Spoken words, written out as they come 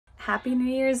Happy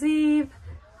New Year's Eve.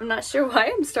 I'm not sure why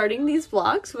I'm starting these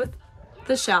vlogs with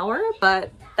the shower,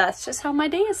 but that's just how my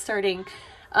day is starting.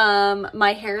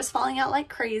 My hair is falling out like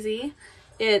crazy.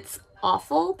 It's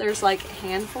awful. There's like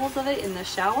handfuls of it in the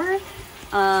shower.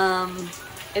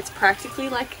 It's practically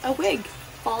like a wig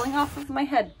falling off of my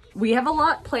head. We have a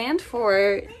lot planned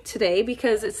for today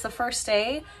because it's the first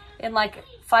day in like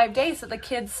 5 days that the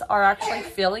kids are actually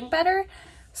feeling better.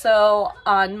 So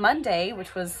on Monday,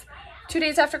 which was 2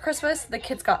 days after Christmas, the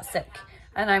kids got sick.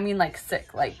 And I mean like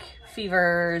sick, like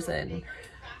fevers, and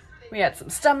we had some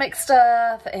stomach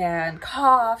stuff and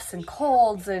coughs and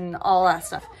colds and all that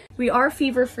stuff. We are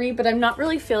fever free, but I'm not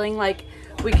really feeling like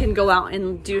we can go out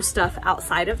and do stuff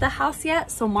outside of the house yet.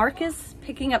 So Mark is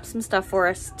picking up some stuff for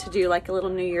us to do like a little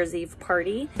New Year's Eve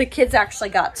party. The kids actually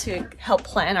got to help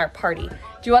plan our party.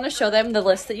 Do you want to show them the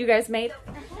list that you guys made?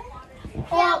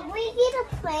 Yeah, we need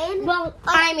a plan. Well,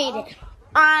 I made it.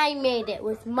 I made it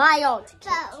with my own.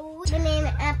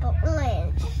 Banana, apple,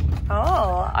 orange.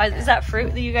 Oh, is that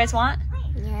fruit that you guys want?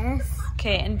 Yes.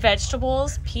 Okay, and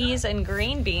vegetables, peas, and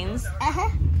green beans.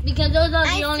 Because those are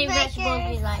the only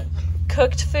vegetables we like.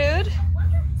 Cooked food,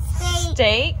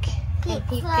 steak,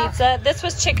 pizza. This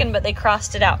was chicken, but they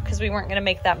crossed it out because we weren't going to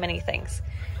make that many things.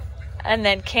 And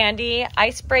then candy,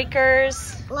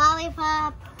 icebreakers,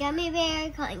 lollipop, gummy bear,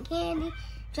 cotton candy,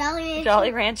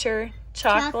 Jolly Rancher,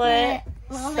 chocolate,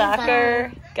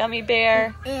 soccer, gummy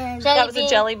bear. And that was a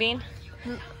jelly bean.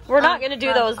 We're not going to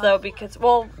do those though because,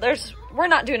 well, we're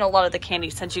not doing a lot of the candy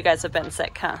since you guys have been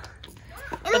sick, huh?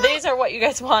 But these are what you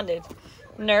guys wanted.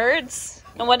 Nerds.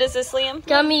 And what is this, Liam?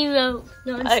 Gummy rope.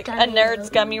 No, a Nerd's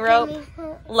gummy rope.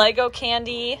 Lego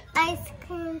candy.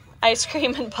 Ice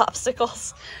cream and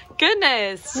popsicles.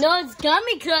 Goodness. No, it's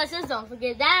gummy clusters. Don't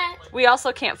forget that. We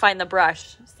also can't find the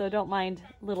brush, so don't mind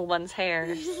little one's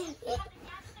hair.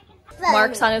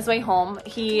 Mark's on his way home.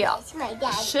 He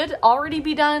should already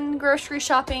be done grocery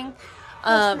shopping.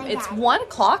 It's 1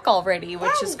 o'clock already,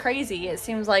 which is crazy. It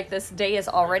seems like this day has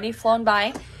already flown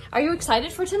by. Are you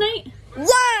excited for tonight?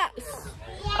 Yes!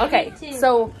 Okay,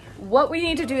 so what we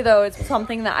need to do though is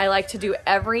something that I like to do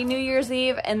every New Year's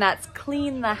Eve, and that's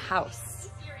clean the house.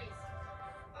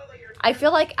 I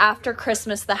feel like after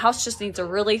Christmas, the house just needs a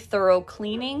really thorough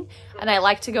cleaning, and I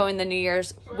like to go in the New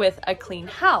Year's with a clean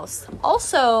house.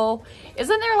 Also,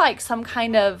 isn't there like some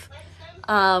kind of,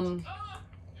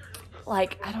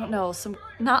 like, I don't know, some,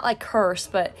 not like curse,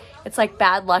 but it's like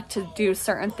bad luck to do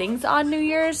certain things on New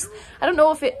Year's. I don't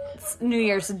know if it's New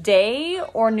Year's Day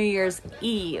or New Year's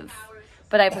Eve,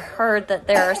 but I've heard that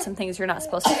there are some things you're not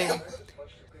supposed to do.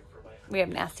 We have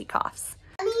nasty coughs.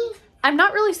 I'm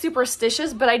not really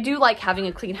superstitious, but I do like having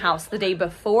a clean house the day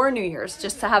before New Year's,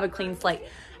 just to have a clean slate.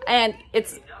 And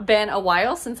it's been a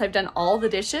while since I've done all the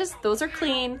dishes. Those are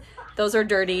clean, those are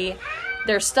dirty.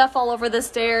 There's stuff all over the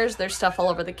stairs, there's stuff all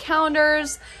over the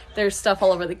counters, there's stuff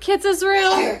all over the kids'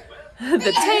 room,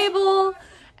 the table.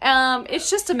 It's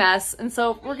just a mess, and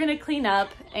so we're gonna clean up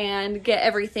and get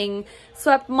everything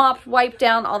swept, mopped, wiped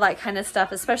down, all that kind of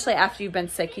stuff, especially after you've been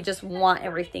sick. You just want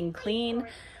everything clean.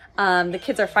 The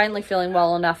kids are finally feeling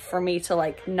well enough for me to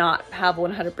like not have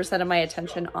 100% of my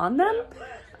attention on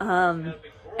them.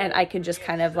 And I can just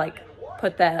kind of like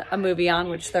put a movie on,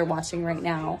 which they're watching right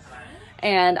now,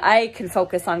 and I can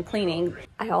focus on cleaning.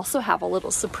 I also have a little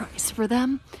surprise for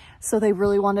them. So they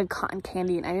really wanted cotton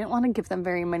candy, and I didn't want to give them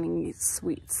very many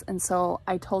sweets. And so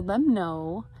I told them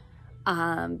no.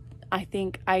 I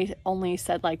think I only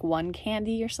said like 1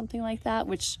 candy or something like that,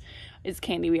 which is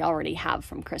candy we already have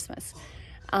from Christmas.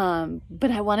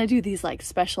 But I want to do these like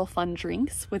special fun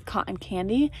drinks with cotton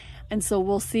candy. And so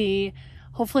we'll see.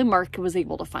 Hopefully Mark was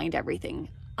able to find everything.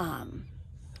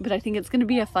 But I think it's going to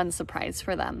be a fun surprise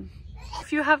for them.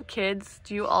 If you have kids,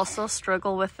 do you also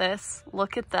struggle with this?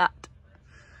 Look at that.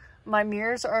 My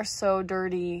mirrors are so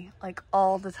dirty, like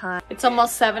all the time. It's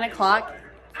almost 7 o'clock.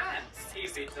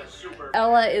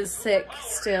 Ella is sick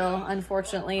still,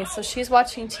 unfortunately, so she's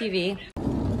watching TV.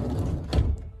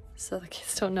 So the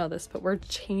kids don't know this, but we're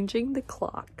changing the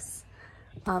clocks.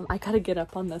 I gotta get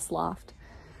up on this loft.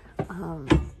 It's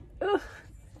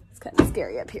kind of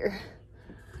scary up here.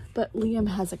 But Liam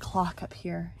has a clock up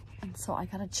here, and so I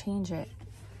gotta change it.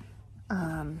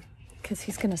 Because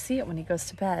he's gonna see it when he goes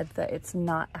to bed that it's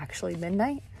not actually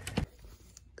midnight.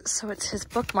 So it's his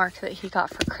bookmark that he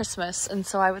got for Christmas, and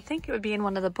so I would think it would be in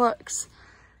one of the books,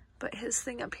 but his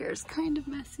thing up here is kind of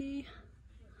messy.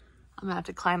 I'm gonna have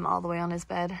to climb all the way on his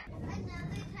bed.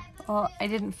 Well, I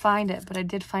didn't find it, but I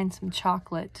did find some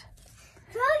chocolate,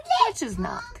 which is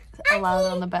not allowed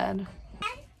on the bed.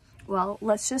 Well,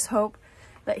 let's just hope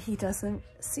that he doesn't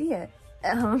see it,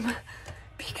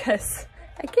 because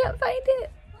I can't find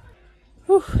it.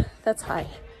 Whew, that's high.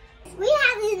 We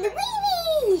have the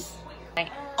babies.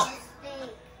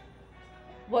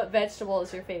 What vegetable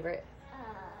is your favorite?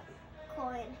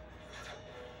 Corn.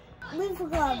 We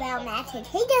forgot about mashed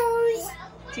potatoes.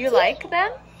 Do you like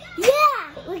them?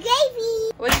 Yeah, we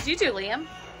gave. What did you do, Liam?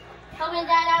 Tell me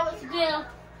that I was grill.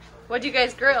 What did you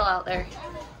guys grill out there?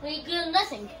 We grilled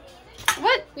nothing.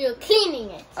 What? We were cleaning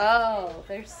it. Oh,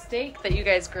 there's steak that you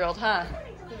guys grilled, huh?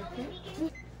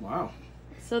 Wow.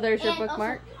 So there's your And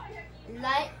bookmark.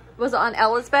 Like Was it on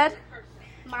Ella's bed?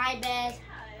 my bed.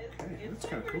 Hey, that's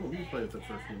kind of cool. We can play with it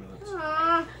for a few minutes.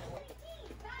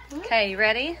 Okay, you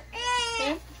ready?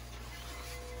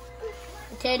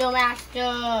 Potato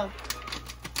master.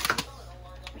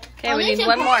 Okay, we need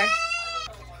one more.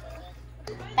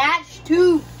 Batch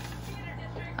 2.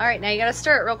 All right, now you gotta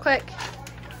stir it real quick.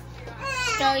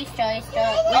 Stir.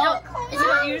 We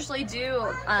don't usually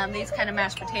do these kind of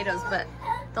mashed potatoes, but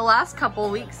the last couple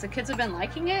weeks the kids have been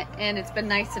liking it and it's been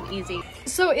nice and easy.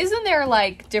 So isn't there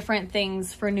like different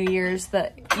things for New Year's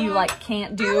that you like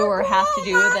can't do or have to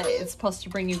do that is supposed to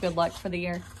bring you good luck for the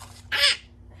year?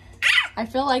 I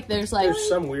feel like there's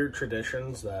some weird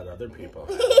traditions that other people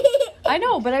have. I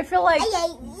know, but I feel like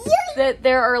that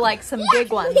there are like some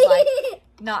big ones, like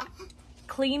not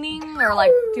cleaning or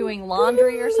like doing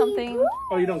laundry or something.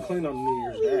 Oh, you don't clean on New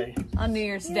Year's Day. On New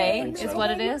Year's Day is so.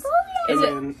 what it is?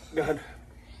 Go ahead.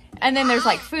 And then there's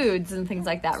like foods and things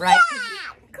like that, right?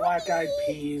 Black-eyed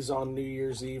peas on New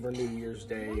Year's Eve or New Year's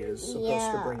Day is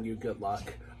supposed to bring you good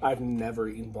luck. I've never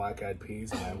eaten black-eyed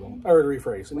peas, and I will, or to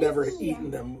rephrase, never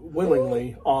eaten them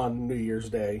willingly on New Year's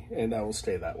Day, and I will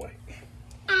stay that way.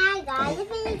 I got a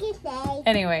big day.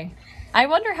 Anyway, I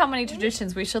wonder how many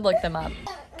traditions. We should look them up.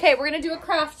 Okay, we're gonna do a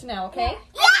craft now, okay?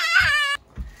 Yeah!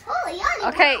 Holy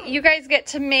yummy. Okay, you guys get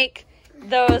to make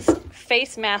those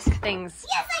face mask things.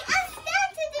 Yes, I'm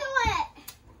scared to do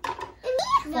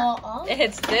it.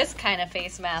 It's this kind of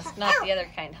face mask, not the other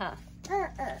kind, huh?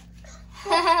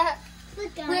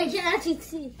 Look, wait, can I actually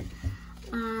see?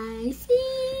 I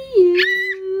see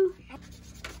you.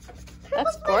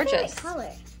 That's gorgeous.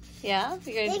 Color. Yeah,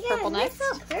 you guys purple next.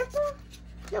 Purple?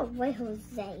 No way,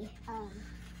 Jose.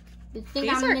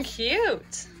 These are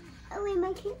cute. Oh, wait,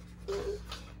 my kid.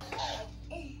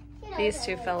 These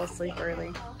two fell asleep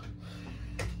early.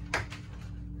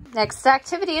 Next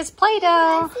activity is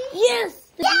Play-Doh.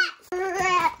 Yes! Yes!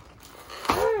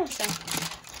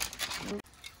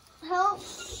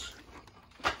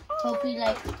 Hope you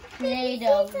like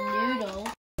Play-Doh noodles.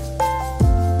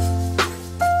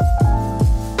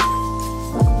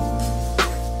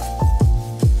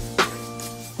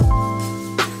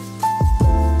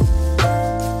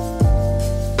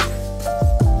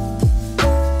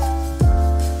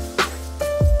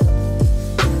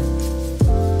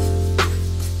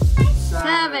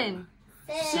 Seven,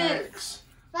 6,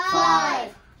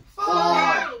 5,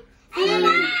 4,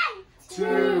 3,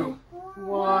 2,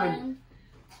 1.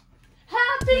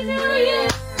 Happy New Year!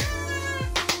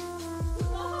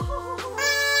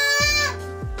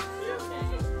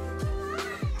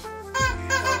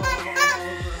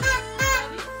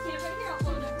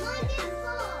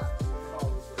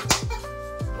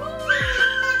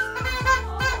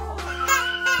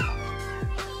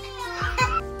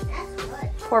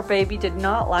 Poor baby did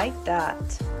not like that.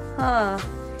 Huh.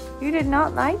 You did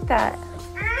not like that.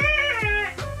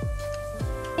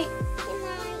 Hey.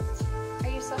 Are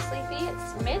you so sleepy?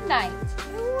 It's midnight.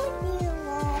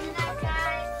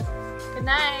 Good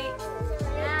night.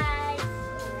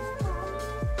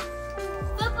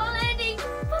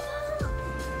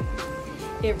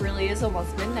 It really is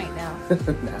almost midnight now.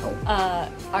 Now.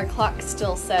 Our clock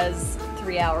still says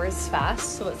 3 hours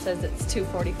fast, so it says it's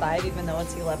 2:45 even though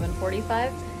it's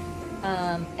 11:45.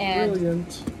 And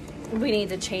Brilliant. we need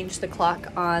to change the clock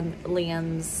on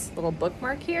Liam's little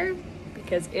bookmark here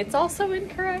because it's also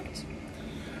incorrect.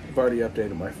 I've already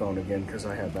updated my phone again because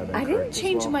I had that incorrect I didn't as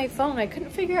change well. my phone. I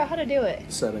couldn't figure out how to do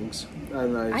it. Settings.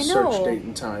 And I I searched know. date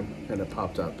and time and it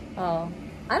popped up. Oh,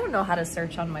 I don't know how to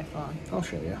search on my phone. I'll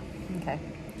show you. Okay.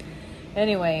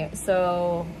 Anyway,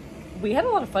 so we had a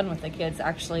lot of fun with the kids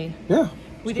actually. Yeah.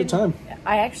 We Good did. time.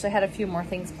 I actually had a few more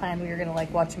things planned. We were gonna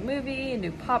like watch a movie and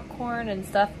do popcorn and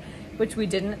stuff, which we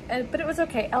didn't. But it was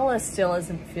okay. Ella still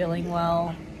isn't feeling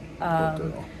well.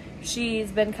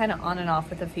 She's been kind of on and off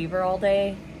with a fever all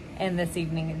day, and this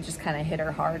evening it just kind of hit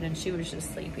her hard, and she was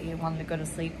just sleepy and wanted to go to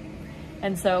sleep.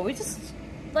 And so we just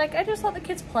I just let the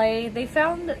kids play. They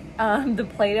found the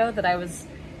Play-Doh that I was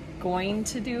going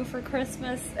to do for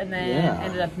Christmas, and then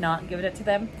ended up not giving it to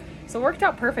them. So it worked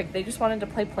out perfect. They just wanted to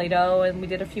play Play-Doh, and we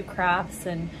did a few crafts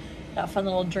and that fun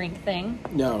little drink thing.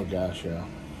 No, gosh, yeah.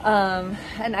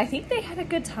 And I think they had a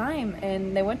good time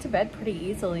and they went to bed pretty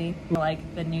easily.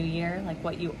 Like the new year, like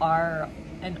what you are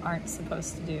and aren't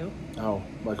supposed to do. Oh,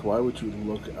 like why would you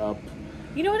look up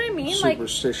You know what I mean?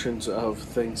 superstitions of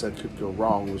things that could go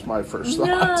wrong was my first No,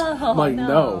 thought. Like,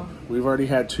 no. We've already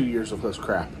had 2 years of this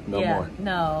crap. No more.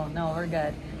 No, we're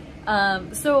good.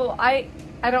 So I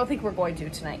don't think we're going to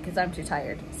tonight because I'm too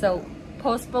tired. So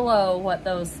post below what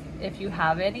those, if you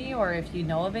have any or if you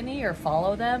know of any or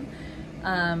follow them.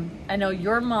 I know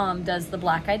your mom does the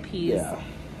black eyed peas. Yeah.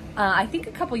 I think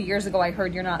a couple years ago I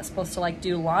heard you're not supposed to like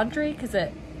do laundry because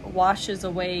it washes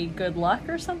away good luck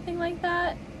or something like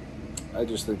that. I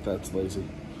just think that's lazy.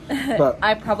 But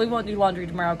I probably won't do laundry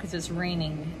tomorrow because it's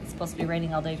raining. It's supposed to be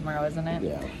raining all day tomorrow, isn't it?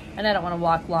 yeah, And I don't want to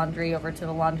walk laundry over to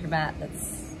the laundromat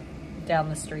that's down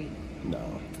the street.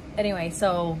 no. Anyway,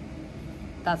 so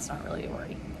that's not really a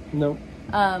worry. Nope.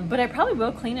 But I probably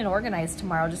will clean and organize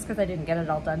tomorrow just because I didn't get it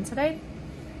all done today.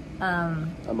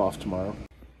 I'm off tomorrow.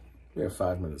 We have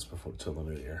 5 minutes before till the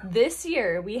new year. This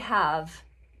year we have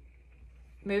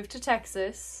moved to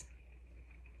Texas.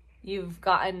 You've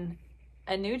gotten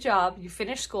a new job. You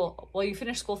finished school. Well, you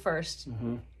finished school first.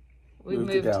 Mm-hmm. We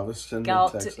moved to Galveston,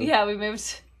 Texas. Yeah, we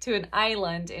moved to an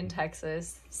island in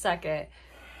Texas second.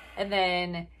 And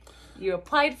then you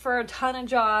applied for a ton of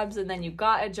jobs and then you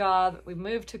got a job. We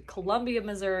moved to Columbia,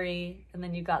 Missouri. And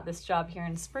then you got this job here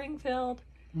in Springfield,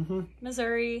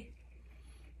 Missouri.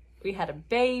 We had a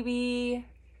baby.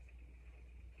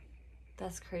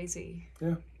 That's crazy.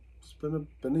 Yeah, it's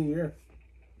been a year.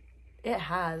 It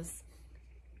has.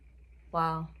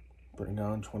 Wow. Bring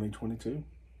on 2022.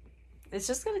 It's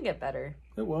just going to get better.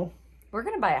 It will. We're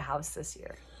going to buy a house this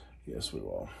year. Yes, we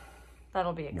will.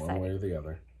 That'll be exciting. One way or the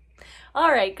other.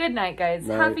 All right. Good night, guys.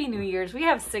 Night. Happy New Year's. We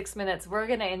have 6 minutes. We're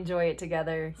going to enjoy it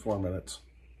together. 4 minutes.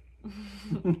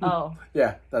 Oh.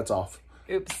 Yeah, that's off.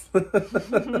 Oops.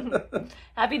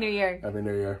 Happy New Year. Happy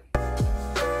New Year.